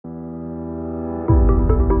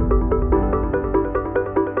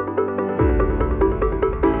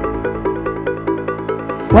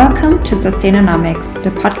Welcome to Sustainomics, the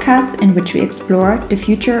podcast in which we explore the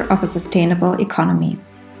future of a sustainable economy.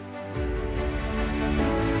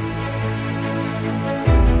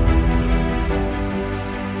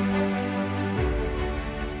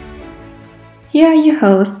 Here are your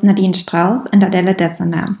hosts Nadine Strauss and Adele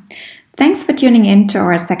Dessner. Thanks for tuning in to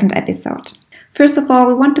our second episode. First of all,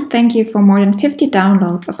 we want to thank you for more than 50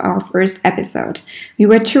 downloads of our first episode. We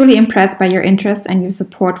were truly impressed by your interest and your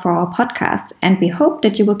support for our podcast, and we hope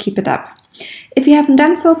that you will keep it up. If you haven't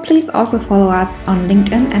done so, please also follow us on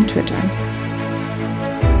LinkedIn and Twitter.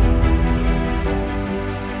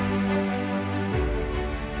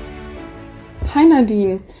 Hi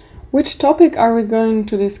Nadine, which topic are we going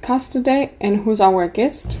to discuss today and who's our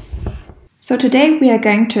guest? So today we are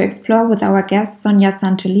going to explore with our guest Sonja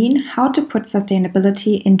Santolin how to put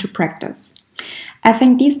sustainability into practice. I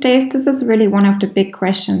think these days this is really one of the big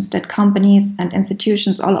questions that companies and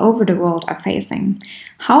institutions all over the world are facing.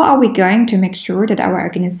 How are we going to make sure that our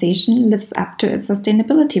organization lives up to its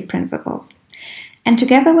sustainability principles? And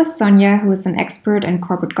together with Sonja, who is an expert in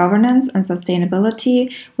corporate governance and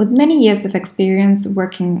sustainability with many years of experience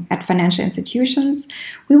working at financial institutions,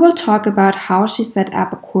 we will talk about how she set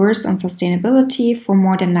up a course on sustainability for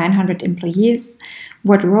more than 900 employees,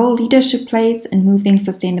 what role leadership plays in moving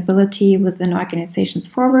sustainability within organizations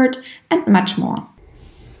forward, and much more.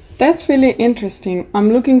 That's really interesting.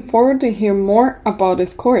 I'm looking forward to hear more about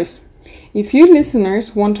this course. If you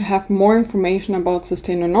listeners want to have more information about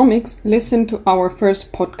Sustainomics, listen to our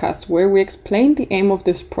first podcast where we explain the aim of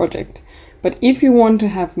this project. But if you want to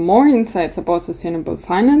have more insights about sustainable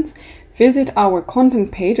finance, visit our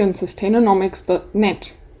content page on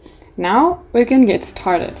sustainomics.net. Now we can get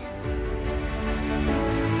started.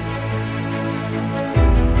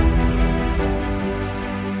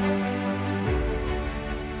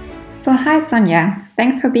 So hi Sonja,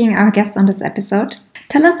 thanks for being our guest on this episode.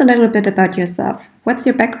 Tell us a little bit about yourself. What's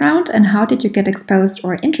your background and how did you get exposed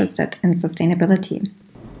or interested in sustainability?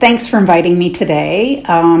 Thanks for inviting me today.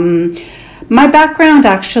 My background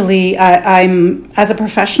actually, I'm as a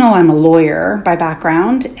professional, I'm a lawyer by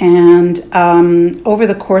background, and over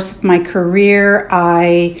the course of my career,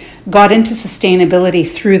 I got into sustainability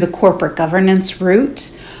through the corporate governance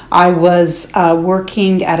route. I was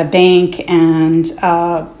working at a bank and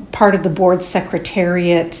part of the board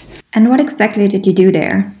secretariat. And what exactly did you do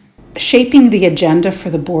there? Shaping the agenda for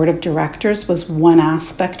the board of directors was one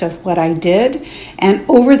aspect of what I did. And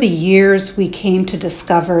over the years, we came to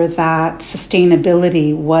discover that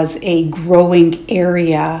sustainability was a growing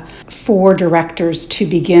area for directors to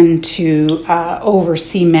begin to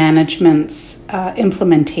oversee management's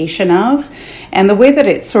implementation of. And the way that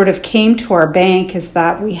it sort of came to our bank is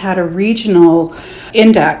that we had a regional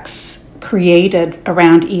index created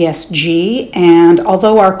around ESG, and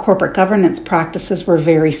although our corporate governance practices were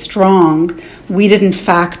very strong, we didn't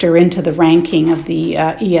factor into the ranking of the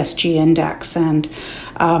ESG index. And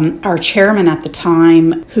our chairman at the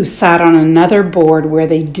time, who sat on another board where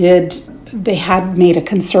they had made a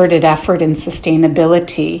concerted effort in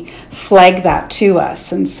sustainability, flagged that to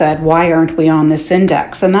us and said, why aren't we on this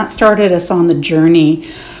index? And that started us on the journey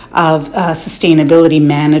of sustainability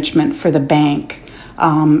management for the bank.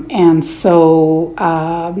 And so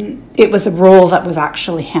it was a role that was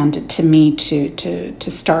actually handed to me to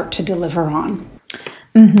start to deliver on.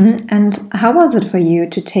 Mm-hmm. And how was it for you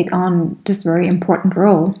to take on this very important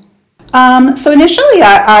role? So initially,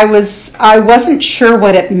 I wasn't sure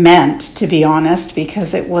what it meant, to be honest,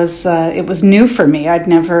 because it was new for me. I'd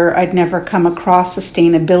never come across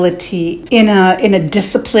sustainability in a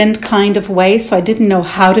disciplined kind of way, so I didn't know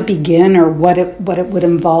how to begin or what it would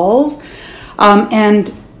involve.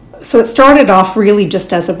 And so it started off really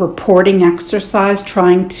just as a reporting exercise,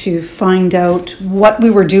 trying to find out what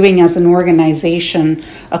we were doing as an organization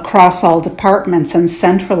across all departments and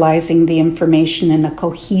centralizing the information in a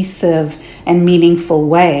cohesive and meaningful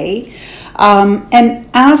way. And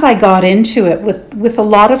as I got into it with a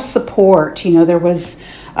lot of support, there was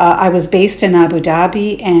I was based in Abu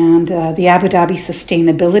Dhabi, and the Abu Dhabi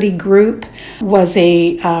Sustainability Group was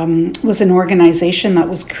an organization that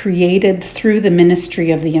was created through the Ministry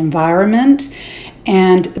of the Environment,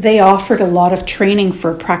 and they offered a lot of training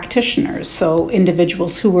for practitioners, so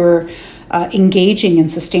individuals who were engaging in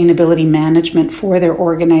sustainability management for their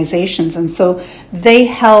organizations. And so they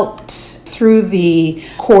helped through the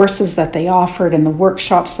courses that they offered and the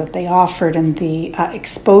workshops that they offered and the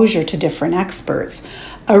exposure to different experts,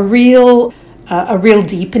 a real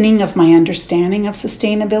deepening of my understanding of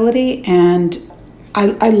sustainability, and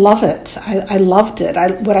I love it. I loved it.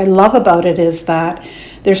 What I love about it is that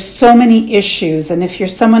there's so many issues, and if you're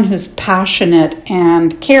someone who's passionate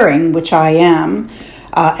and caring, which I am,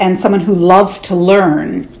 and someone who loves to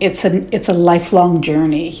learn, it's a lifelong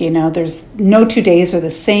journey. There's no 2 days are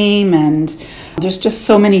the same, and there's just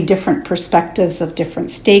so many different perspectives of different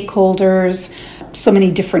stakeholders, so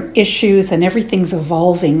many different issues, and everything's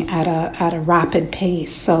evolving at a rapid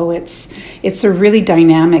pace. So it's a really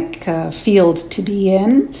dynamic field to be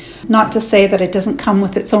in. Not to say that it doesn't come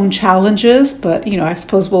with its own challenges, but I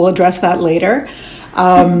suppose we'll address that later.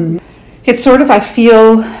 It's sort of, I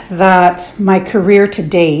feel that my career to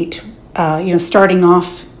date, starting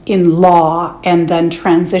off in law and then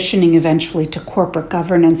transitioning eventually to corporate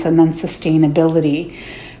governance and then sustainability,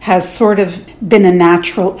 has sort of been a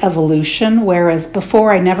natural evolution, whereas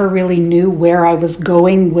before I never really knew where I was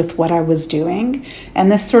going with what I was doing.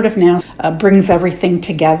 And this sort of now brings everything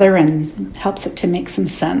together and helps it to make some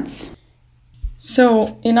sense.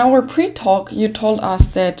 So in our pre-talk, you told us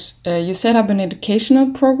that you set up an educational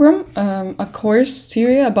program, a course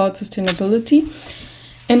series about sustainability.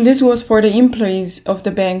 And this was for the employees of the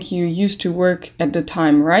bank you used to work at the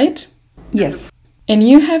time, right? Yes. And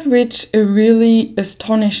you have reached a really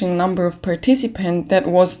astonishing number of participants, that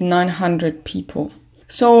was 900 people.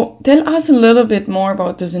 So tell us a little bit more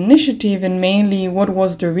about this initiative, and mainly what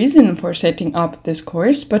was the reason for setting up this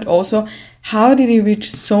course, but also how did you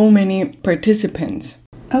reach so many participants?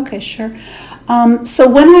 Okay, sure. So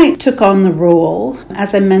when I took on the role,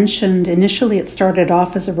 as I mentioned, initially it started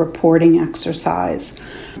off as a reporting exercise.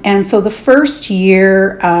 And so the first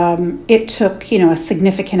year, it took, a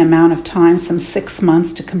significant amount of time, some 6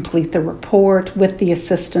 months to complete the report with the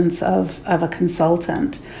assistance of a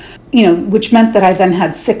consultant, which meant that I then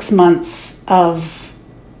had 6 months of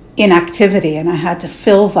inactivity and I had to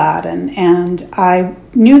fill that. And I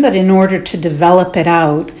knew that in order to develop it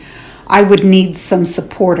out, I would need some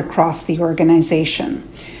support across the organization.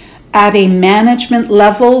 At a management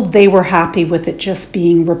level, they were happy with it just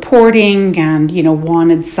being reporting and,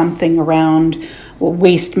 wanted something around a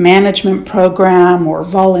waste management program or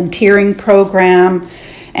volunteering program.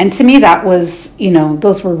 And to me, that was,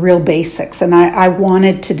 those were real basics. And I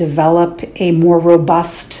wanted to develop a more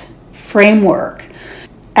robust framework.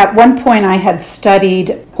 At one point, I had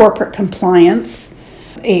studied corporate compliance,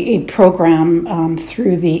 a program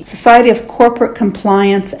through the Society of Corporate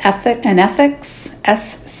Compliance and Ethics,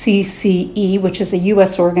 SCCE, which is a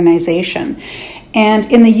U.S. organization.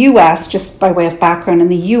 And in the U.S., just by way of background, in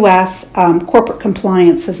the U.S., corporate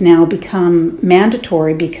compliance has now become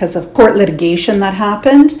mandatory because of court litigation that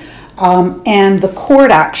happened. And the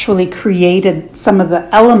court actually created some of the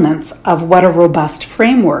elements of what a robust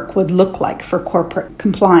framework would look like for corporate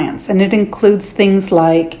compliance. And it includes things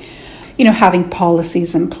like having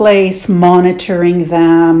policies in place, monitoring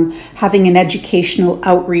them, having an educational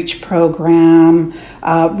outreach program,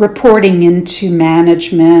 reporting into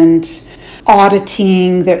management,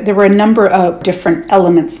 auditing. There were a number of different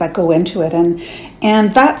elements that go into it.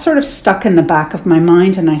 And that sort of stuck in the back of my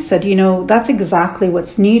mind. And I said, that's exactly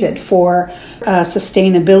what's needed for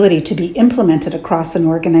sustainability to be implemented across an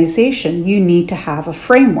organization. You need to have a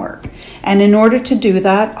framework. And in order to do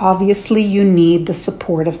that, obviously, you need the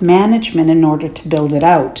support of management in order to build it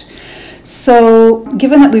out. So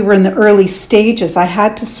given that we were in the early stages, I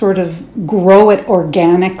had to sort of grow it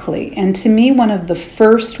organically. And to me, one of the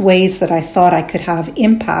first ways that I thought I could have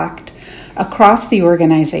impact across the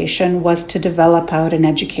organization was to develop out an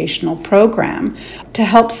educational program to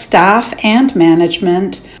help staff and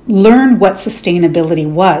management learn what sustainability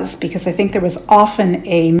was, because I think there was often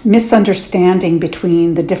a misunderstanding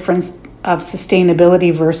between the difference of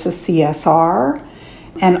sustainability versus CSR.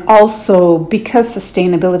 And also, because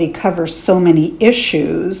sustainability covers so many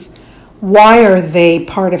issues, why are they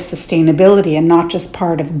part of sustainability and not just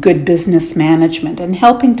part of good business management, and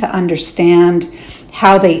helping to understand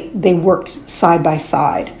how they worked side by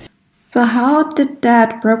side. So how did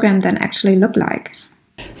that program then actually look like?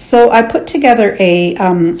 So I put together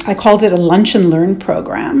I called it a lunch and learn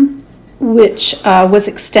program, which was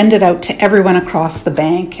extended out to everyone across the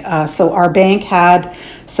bank. So our bank had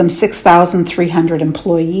some 6,300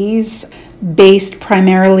 employees based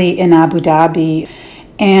primarily in Abu Dhabi.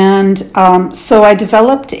 And so I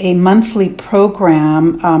developed a monthly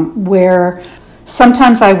program where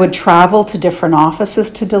sometimes I would travel to different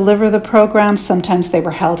offices to deliver the program. Sometimes they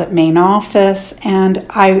were held at main office. And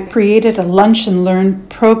I created a lunch and learn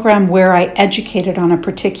program where I educated on a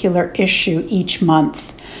particular issue each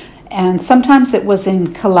month. And sometimes it was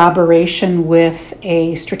in collaboration with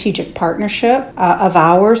a strategic partnership of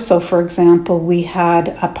ours. So, for example, we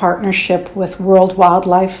had a partnership with World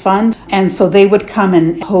Wildlife Fund. And so they would come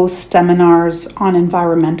and host seminars on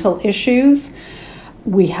environmental issues.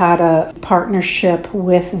 We had a partnership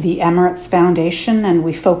with the Emirates Foundation, and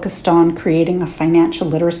we focused on creating a financial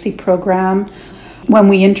literacy program. When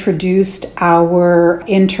we introduced our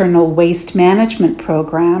internal waste management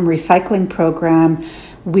program, recycling program,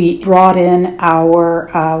 we brought in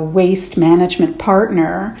our waste management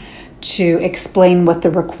partner to explain what the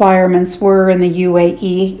requirements were in the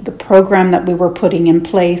UAE, the program that we were putting in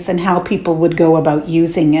place, and how people would go about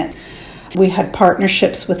using it. We had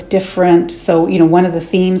partnerships with one of the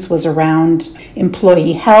themes was around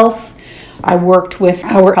employee health. I worked with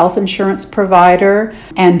our health insurance provider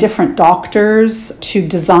and different doctors to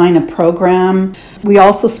design a program. We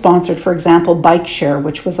also sponsored, for example, Bike Share,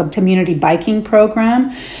 which was a community biking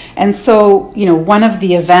program. And so, one of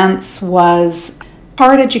the events was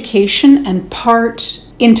part education and part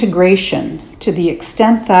integration, to the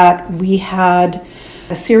extent that we had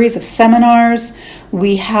a series of seminars.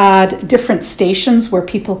 We had different stations where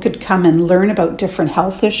people could come and learn about different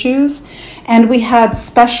health issues. And we had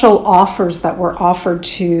special offers that were offered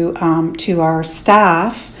to our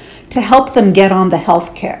staff to help them get on the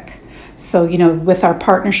health kick. So, with our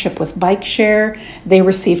partnership with Bike Share, they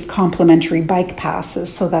received complimentary bike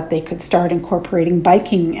passes so that they could start incorporating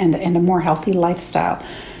biking and a more healthy lifestyle.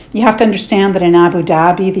 You have to understand that in Abu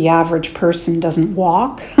Dhabi, the average person doesn't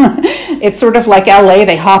walk. It's sort of like LA.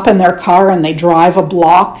 They hop in their car and they drive a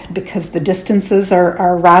block because the distances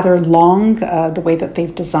are rather long, the way that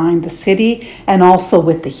they've designed the city, and also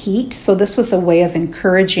with the heat. So this was a way of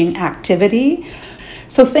encouraging activity.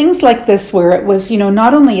 So things like this, where it was,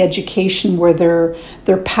 not only education were their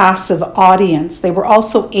passive audience, they were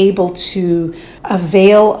also able to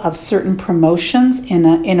avail of certain promotions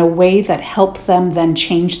in a way that helped them then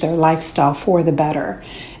change their lifestyle for the better.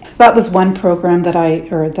 So that was one program that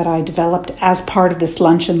I developed as part of this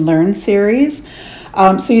Lunch and Learn series.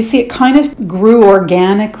 So you see, it kind of grew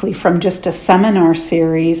organically from just a seminar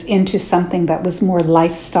series into something that was more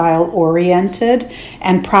lifestyle oriented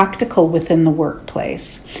and practical within the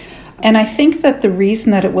workplace. And I think that the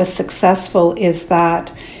reason that it was successful is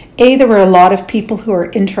that there were a lot of people who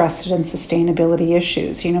are interested in sustainability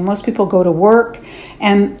issues. Most people go to work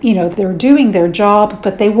and, they're doing their job,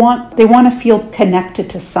 but they want to feel connected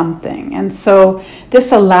to something. And so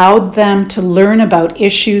this allowed them to learn about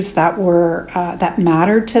issues that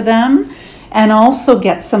mattered to them and also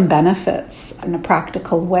get some benefits in a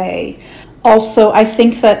practical way. Also, I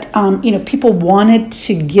think that, people wanted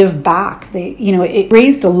to give back. It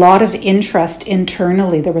raised a lot of interest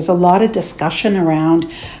internally. There was a lot of discussion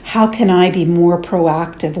around how can I be more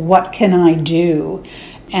proactive? What can I do?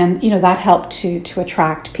 And, that helped to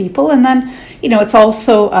attract people. And then, it was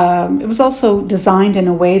also designed in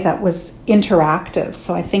a way that was interactive.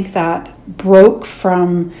 So I think that broke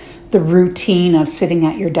from the routine of sitting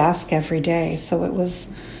at your desk every day. So it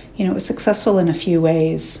was successful in a few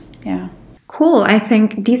ways. Yeah. Cool. I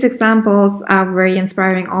think these examples are very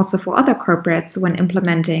inspiring also for other corporates when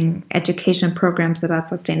implementing education programs about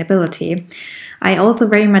sustainability. I also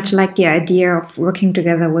very much like the idea of working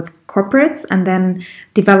together with corporates and then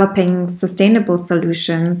developing sustainable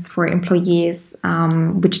solutions for employees,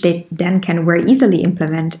 which they then can very easily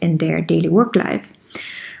implement in their daily work life.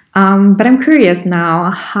 But I'm curious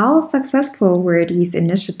now, how successful were these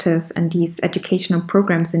initiatives and these educational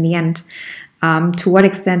programs in the end? To what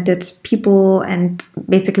extent did people and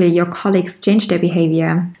basically your colleagues change their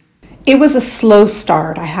behavior? It was a slow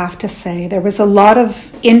start, I have to say. There was a lot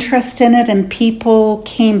of interest in it, and people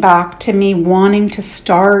came back to me wanting to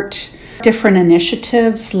start different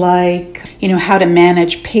initiatives like, how to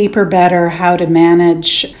manage paper better, how to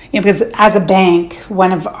manage, because as a bank,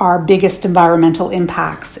 one of our biggest environmental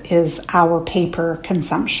impacts is our paper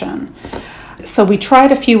consumption. So we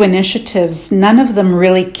tried a few initiatives. None of them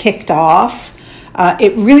really kicked off.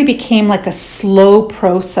 It really became like a slow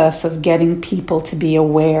process of getting people to be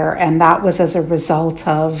aware. And that was as a result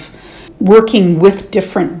of working with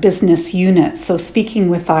different business units. So speaking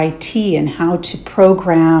with IT and how to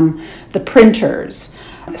program the printers,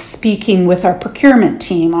 speaking with our procurement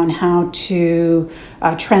team on how to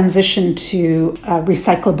transition to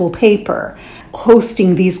recyclable paper,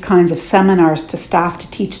 hosting these kinds of seminars to staff to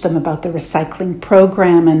teach them about the recycling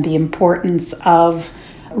program and the importance of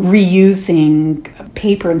reusing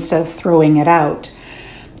paper instead of throwing it out.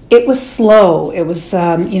 It was slow. It was,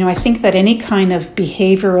 I think that any kind of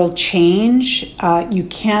behavioral change, you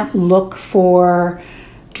can't look for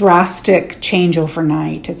drastic change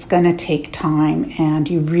overnight. It's going to take time, and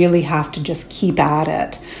you really have to just keep at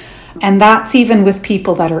it. And that's even with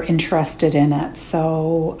people that are interested in it.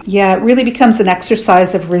 So, yeah, it really becomes an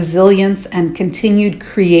exercise of resilience and continued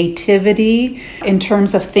creativity in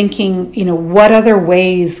terms of thinking, what other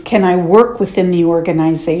ways can I work within the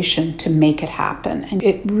organization to make it happen? And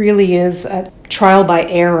it really is a trial by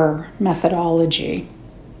error methodology.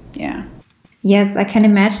 Yeah. Yes, I can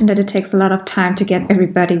imagine that it takes a lot of time to get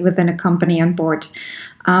everybody within a company on board.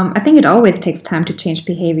 I think it always takes time to change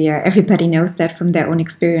behavior. Everybody knows that from their own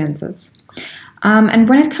experiences. And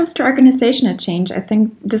when it comes to organizational change, I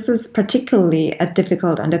think this is particularly a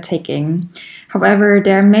difficult undertaking. However,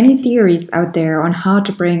 there are many theories out there on how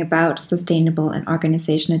to bring about sustainable and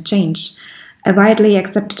organizational change. A widely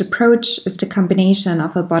accepted approach is the combination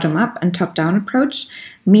of a bottom-up and top-down approach,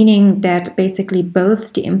 meaning that basically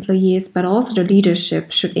both the employees but also the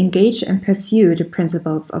leadership should engage and pursue the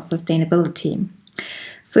principles of sustainability.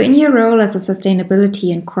 So in your role as a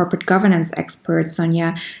sustainability and corporate governance expert,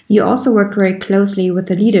 Sonja, you also work very closely with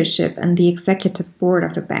the leadership and the executive board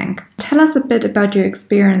of the bank. Tell us a bit about your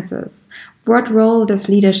experiences. What role does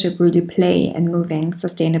leadership really play in moving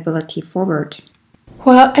sustainability forward?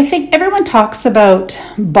 Well, I think everyone talks about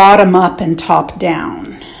bottom up and top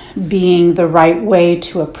down being the right way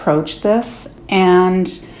to approach this. And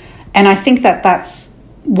I think that that's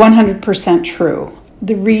 100% true.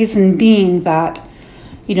 The reason being that,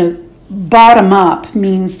 bottom up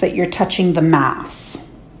means that you're touching the mass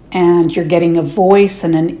and you're getting a voice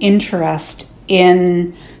and an interest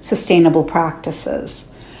in sustainable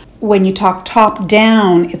practices. When you talk top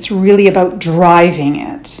down, it's really about driving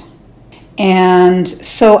it. And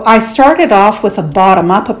so I started off with a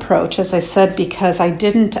bottom-up approach, as I said, because I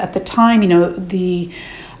didn't at the time,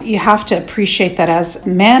 you have to appreciate that as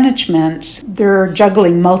management, they're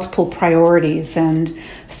juggling multiple priorities, and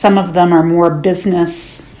some of them are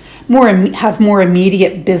have more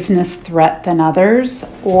immediate business threat than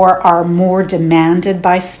others, or are more demanded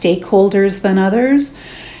by stakeholders than others.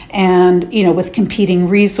 And, with competing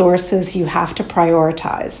resources, you have to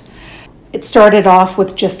prioritize. It started off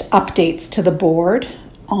with just updates to the board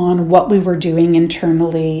on what we were doing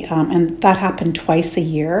internally, and that happened twice a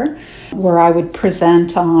year, where I would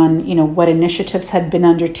present on, what initiatives had been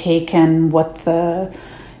undertaken, what the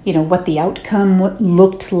outcome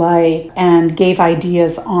looked like, and gave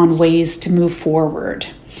ideas on ways to move forward.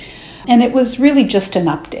 And it was really just an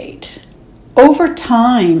update. Over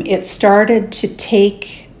time, it started to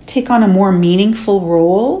take on a more meaningful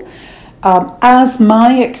role. As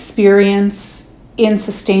my experience in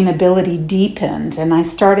sustainability deepened and I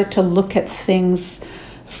started to look at things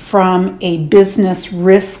from a business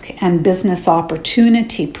risk and business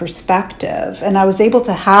opportunity perspective, and I was able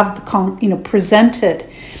to have present it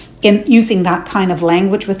in using that kind of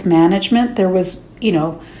language with management, there was,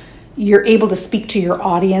 you're able to speak to your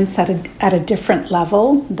audience at a different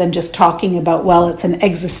level than just talking about, well, it's an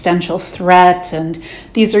existential threat, and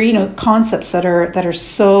these are concepts that are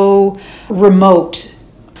so remote.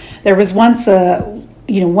 There was once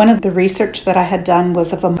one of the research that I had done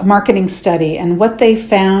was of a marketing study, and what they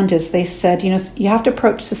found is they said you have to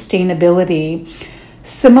approach sustainability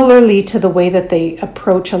similarly to the way that they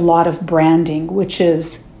approach a lot of branding, which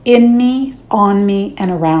is in me, on me, and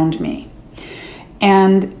around me.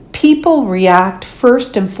 And people react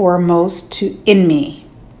first and foremost to in me,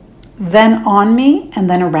 then on me, and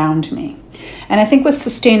then around me. And I think with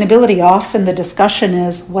sustainability, often the discussion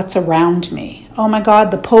is what's around me. Oh my God,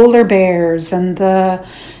 the polar bears and the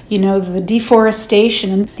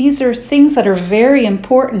deforestation. And these are things that are very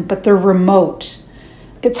important, but they're remote.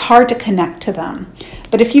 It's hard to connect to them.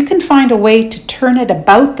 But if you can find a way to turn it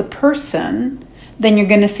about the person, then you're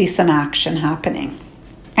going to see some action happening.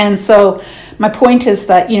 And so my point is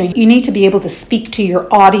that you need to be able to speak to your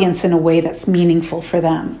audience in a way that's meaningful for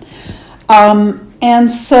them. And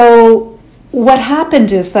so what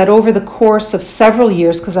happened is that over the course of several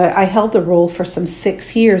years, because I held the role for some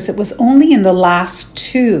 6 years, it was only in the last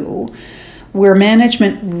 2 where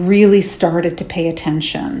management really started to pay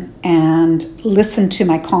attention and listen to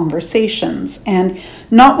my conversations. And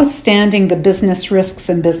notwithstanding the business risks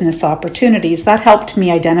and business opportunities, that helped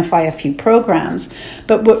me identify a few programs.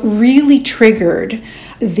 But what really triggered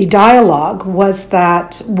the dialogue was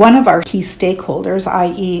that one of our key stakeholders,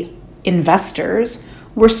 i.e. investors,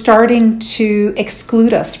 were starting to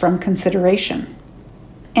exclude us from consideration.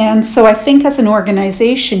 And so I think as an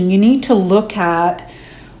organization, you need to look at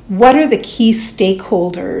what are the key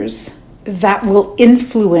stakeholders that will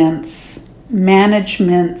influence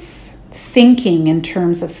management's thinking in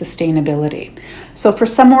terms of sustainability. So for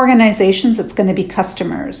some organizations, it's going to be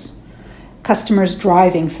customers. customers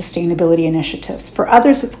driving sustainability initiatives. For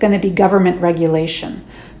others, it's going to be government regulation.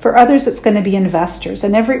 For others, it's going to be investors.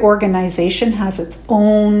 And every organization has its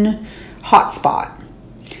own hotspot.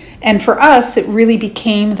 And for us, it really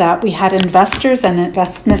became that we had investors and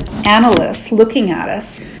investment analysts looking at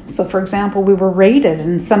us. So, for example, we were rated.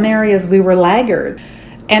 In some areas, we were laggard.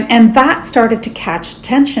 And that started to catch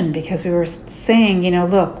attention because we were saying,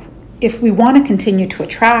 look, if we want to continue to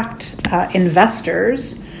attract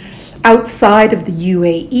investors outside of the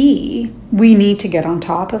UAE, we need to get on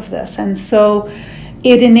top of this. And so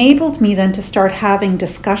it enabled me then to start having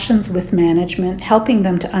discussions with management, helping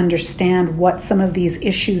them to understand what some of these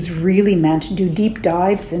issues really meant, do deep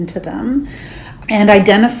dives into them, and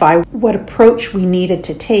identify what approach we needed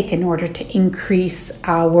to take in order to increase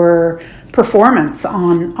our performance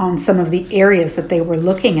on some of the areas that they were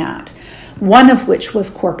looking at, one of which was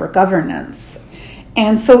corporate governance.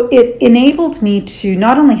 And so it enabled me to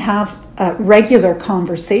not only have regular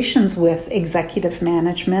conversations with executive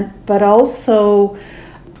management, but also,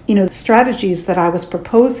 the strategies that I was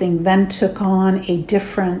proposing then took on a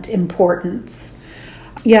different importance.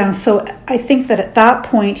 Yeah, so I think that at that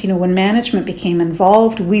point, when management became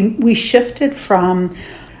involved, we shifted from,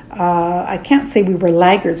 I can't say we were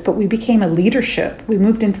laggards, but we became a leadership. We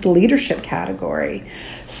moved into the leadership category.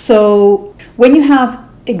 So when you have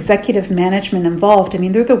executive management involved,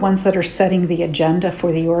 they're the ones that are setting the agenda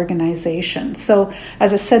for the organization. So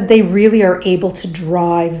as I said, they really are able to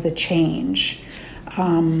drive the change.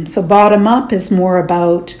 So bottom up is more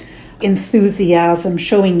about enthusiasm,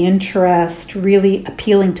 showing interest, really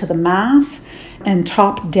appealing to the mass. And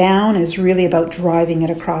top down is really about driving it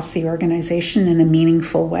across the organization in a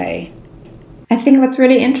meaningful way. I think what's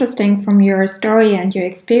really interesting from your story and your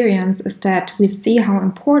experience is that we see how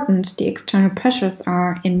important the external pressures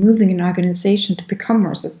are in moving an organization to become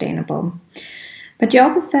more sustainable. But you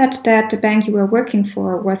also said that the bank you were working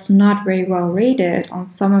for was not very well rated on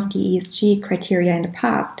some of the ESG criteria in the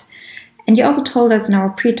past. And you also told us in our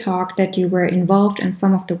pre-talk that you were involved in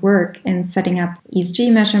some of the work in setting up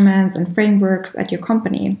ESG measurements and frameworks at your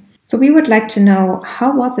company. So we would like to know,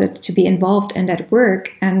 how was it to be involved in that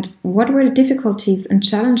work, and what were the difficulties and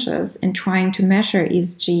challenges in trying to measure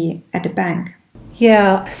ESG at the bank?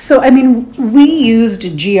 Yeah, so we used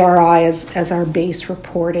GRI as our base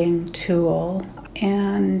reporting tool,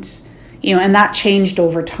 and that changed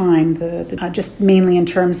over time, just mainly in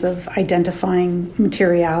terms of identifying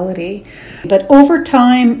materiality. But over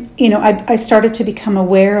time, I started to become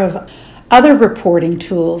aware of other reporting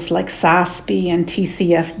tools like SASB and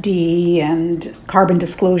TCFD and Carbon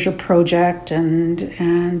Disclosure Project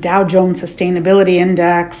and Dow Jones Sustainability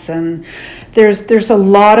Index, and there's a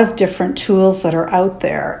lot of different tools that are out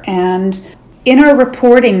there. And in our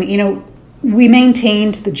reporting, we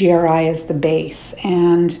maintained the GRI as the base,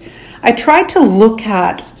 and I tried to look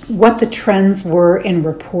at what the trends were in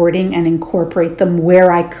reporting and incorporate them where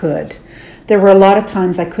I could. There were a lot of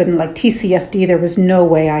times I couldn't, like TCFD, there was no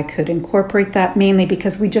way I could incorporate that, mainly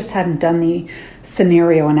because we just hadn't done the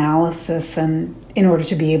scenario analysis and in order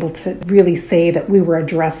to be able to really say that we were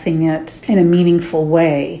addressing it in a meaningful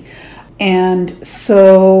way. And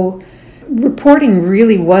so reporting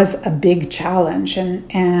really was a big challenge.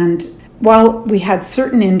 And while we had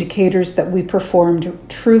certain indicators that we performed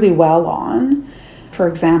truly well on, for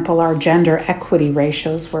example, our gender equity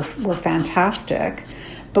ratios were fantastic.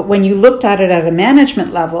 But when you looked at it at a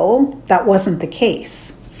management level, that wasn't the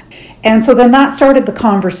case. And so then that started the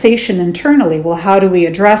conversation internally. Well, how do we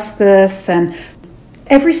address this? And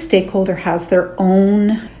every stakeholder has their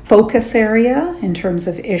own focus area in terms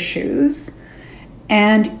of issues.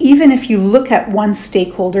 And even if you look at one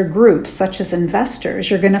stakeholder group, such as investors,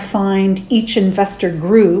 you're going to find each investor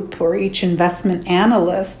group or each investment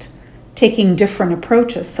analyst taking different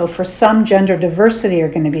approaches. So for some, gender diversity are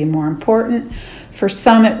going to be more important. For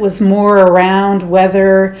some, it was more around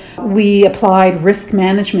whether we applied risk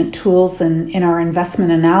management tools in our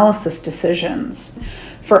investment analysis decisions.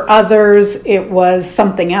 For others, it was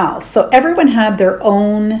something else. So everyone had their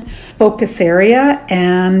own focus area,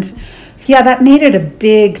 and yeah, that made it a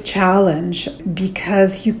big challenge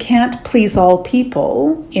because you can't please all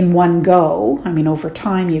people in one go. Over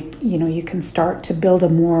time, you can start to build a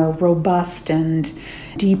more robust and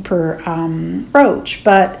deeper approach,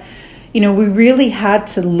 but we really had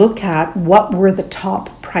to look at what were the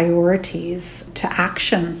top priorities to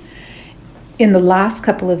action in the last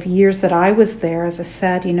couple of years that I was there, as I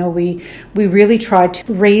said, we really tried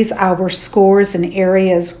to raise our scores in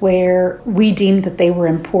areas where we deemed that they were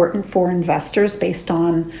important for investors based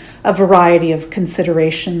on a variety of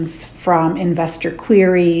considerations from investor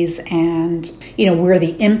queries and, where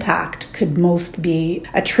the impact could most be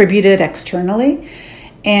attributed externally.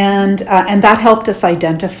 And that helped us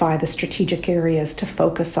identify the strategic areas to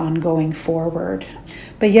focus on going forward.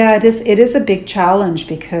 But yeah, it is a big challenge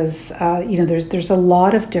because there's a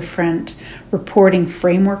lot of different reporting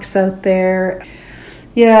frameworks out there.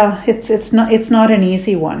 Yeah, it's not an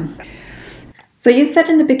easy one. So you said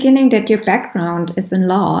in the beginning that your background is in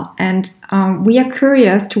law, and we are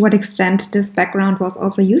curious to what extent this background was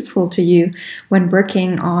also useful to you when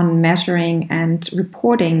working on measuring and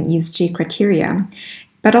reporting ESG criteria.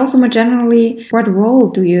 But also more generally, what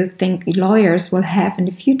role do you think lawyers will have in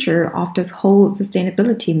the future of this whole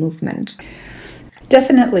sustainability movement?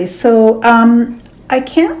 Definitely. So I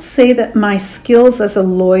can't say that my skills as a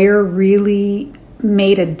lawyer really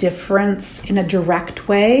made a difference in a direct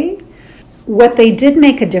way. What they did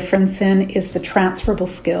make a difference in is the transferable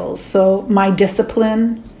skills. So my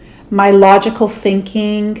discipline, my logical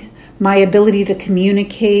thinking, my ability to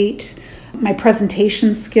communicate, my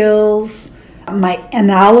presentation skills, my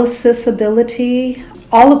analysis ability,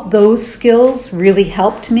 all of those skills really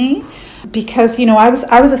helped me because, I was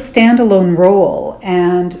a standalone role.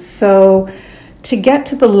 And so to get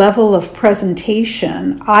to the level of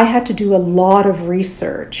presentation, I had to do a lot of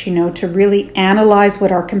research, to really analyze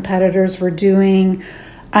what our competitors were doing,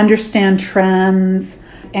 understand trends,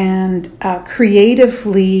 and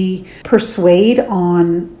creatively persuade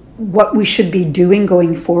on what we should be doing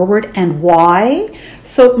going forward and why.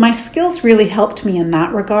 So my skills really helped me in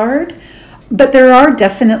that regard. But there are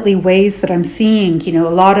definitely ways that I'm seeing, a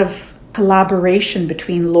lot of collaboration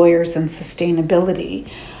between lawyers and sustainability.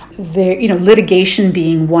 There, litigation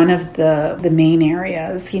being one of the main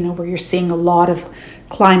areas, where you're seeing a lot of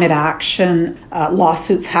climate action,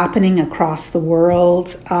 lawsuits happening across the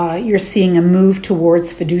world. You're seeing a move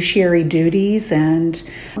towards fiduciary duties, and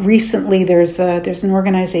recently there's an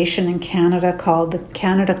organization in Canada called the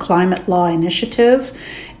Canada Climate Law Initiative,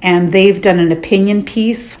 and they've done an opinion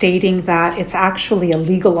piece stating that it's actually a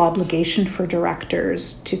legal obligation for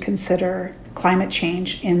directors to consider climate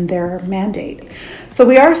change in their mandate. So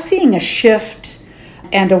we are seeing a shift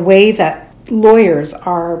and a way that lawyers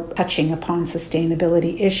are touching upon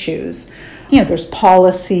sustainability issues. There's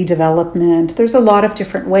policy development. There's a lot of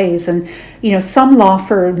different ways. And, some law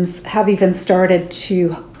firms have even started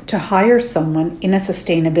to hire someone in a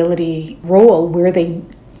sustainability role where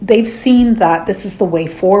they've seen that this is the way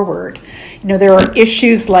forward. There are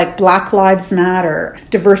issues like Black Lives Matter,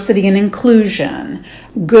 diversity and inclusion,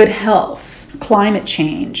 good health, climate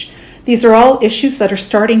change. These are all issues that are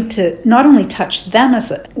starting to not only touch them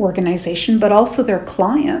as an organization, but also their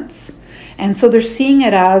clients. And so they're seeing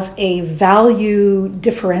it as a value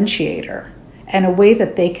differentiator and a way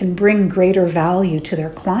that they can bring greater value to their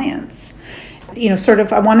clients.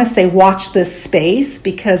 I want to say watch this space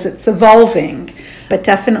because it's evolving, but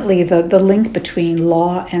definitely the link between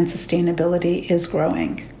law and sustainability is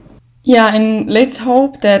growing. Yeah, and let's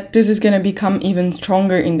hope that this is going to become even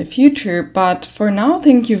stronger in the future. But for now,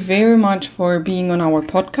 thank you very much for being on our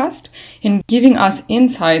podcast and giving us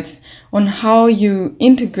insights on how you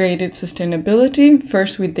integrated sustainability,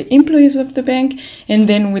 first with the employees of the bank and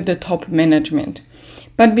then with the top management.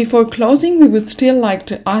 But before closing, we would still like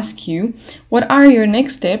to ask you, what are your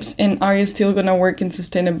next steps, and are you still going to work in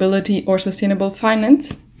sustainability or sustainable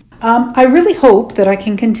finance? I really hope that I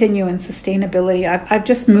can continue in sustainability. I've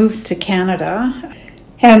just moved to Canada,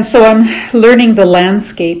 and so I'm learning the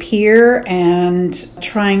landscape here and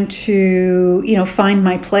trying to, find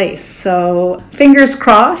my place. So fingers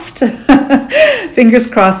crossed, fingers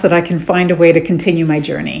crossed that I can find a way to continue my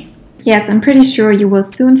journey. Yes, I'm pretty sure you will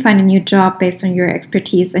soon find a new job based on your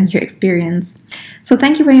expertise and your experience. So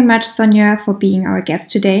thank you very much, Sonia, for being our guest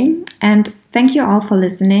today. And thank you all for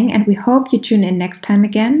listening. And we hope you tune in next time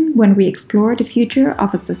again when we explore the future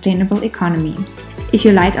of a sustainable economy. If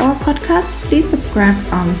you like our podcast, please subscribe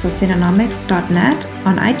on Sustainonomics.net,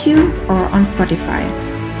 on iTunes or on Spotify.